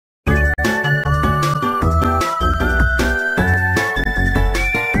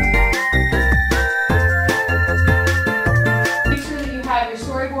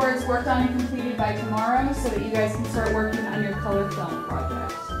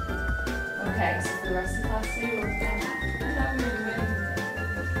Okay, so for the rest of the class today, we're working on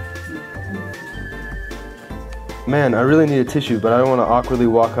that. Man, I really need a tissue, but I don't want to awkwardly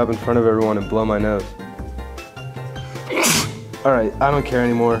walk up in front of everyone and blow my nose. Alright, I don't care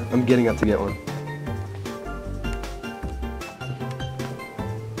anymore. I'm getting up to get one.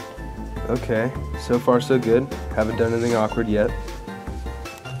 Okay, so far so good. Haven't done anything awkward yet.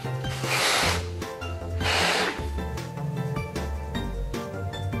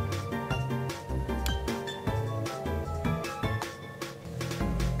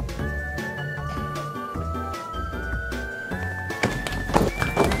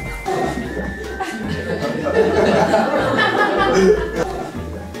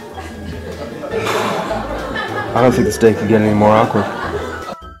 I don't think this day could get any more awkward.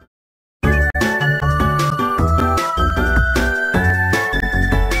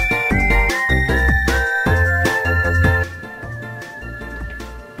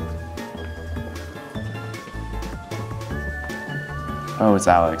 Oh, it's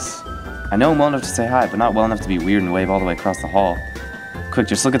Alex. I know him well enough to say hi, but not well enough to be weird and wave all the way across the hall. Quick,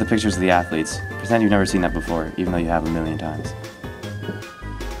 just look at the pictures of the athletes. Pretend you've never seen that before, even though you have a million times.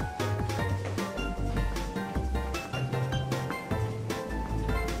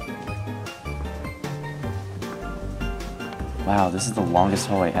 Wow, this is the longest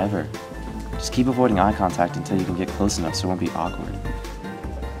hallway ever. Just keep avoiding eye contact until you can get close enough so it won't be awkward.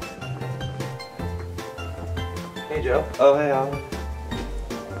 Hey, Joe. Oh, hey, Alan.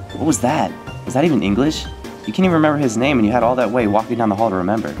 What was that? Was that even English? You can't even remember his name and you had all that way walking down the hall to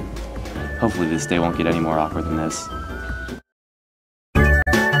remember. Hopefully this day won't get any more awkward than this.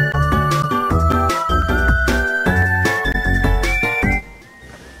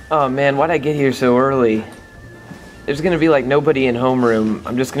 Oh man, why'd I get here so early? There's gonna be like nobody in homeroom.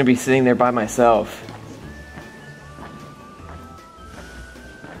 I'm just gonna be sitting there by myself.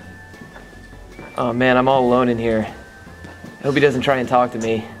 Oh man, I'm all alone in here. I hope he doesn't try and talk to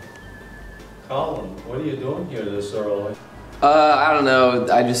me. Colin, what are you doing here this early? I don't know.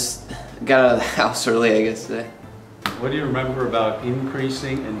 I just got out of the house early, I guess, today. What do you remember about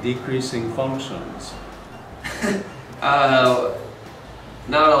increasing and decreasing functions? Not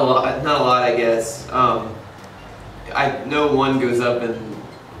a lot, I guess. I know one goes up and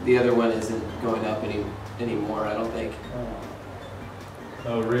the other one isn't going up anymore, I don't think.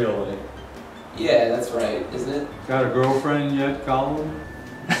 Oh, really? Yeah, that's right, isn't it? Got a girlfriend yet, Colin?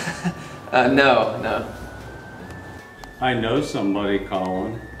 No. I know somebody,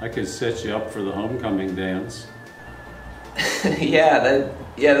 Colin. I could set you up for the homecoming dance. Yeah,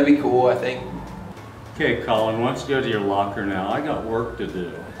 that'd be cool, I think. Okay, Colin, why don't you go to your locker now? I got work to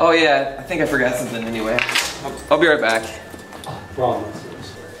do. Oh yeah, I think I forgot something anyway. I'll be right back.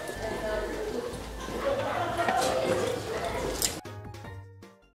 Promises.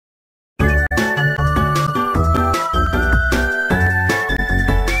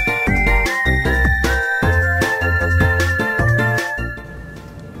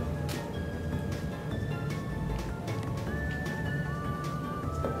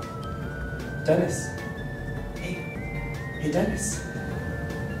 Dennis. Hey Dennis.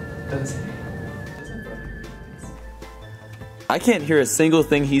 Dennis. I can't hear a single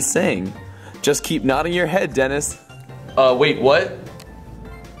thing he's saying. Just keep nodding your head, Dennis. Wait, what?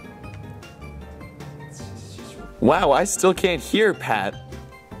 Wow, I still can't hear, Pat.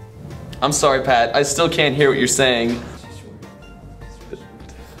 I'm sorry, Pat. I still can't hear what you're saying.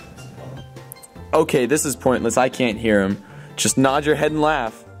 Okay, this is pointless. I can't hear him. Just nod your head and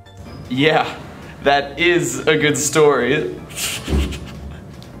laugh. Yeah, that is a good story.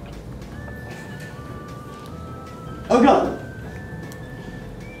 Oh god!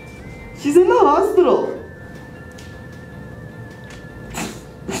 She's in the hospital!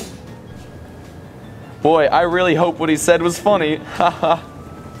 Boy, I really hope what he said was funny. Haha.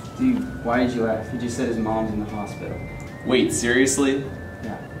 Dude, why did you laugh? He just said his mom's in the hospital. Wait, seriously?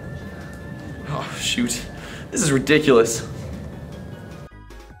 Yeah. Oh, shoot. This is ridiculous.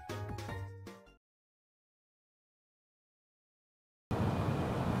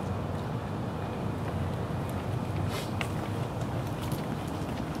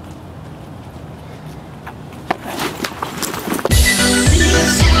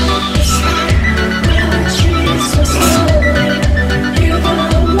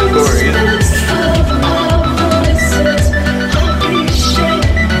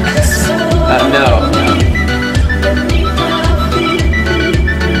 No.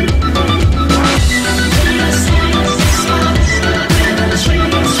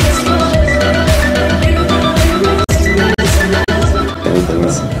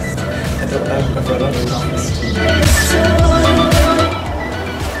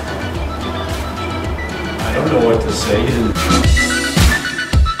 Bacon.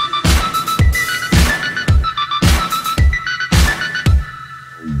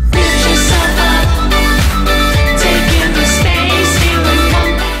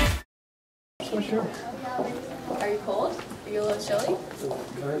 Are you cold? Are you a little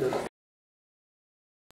chilly?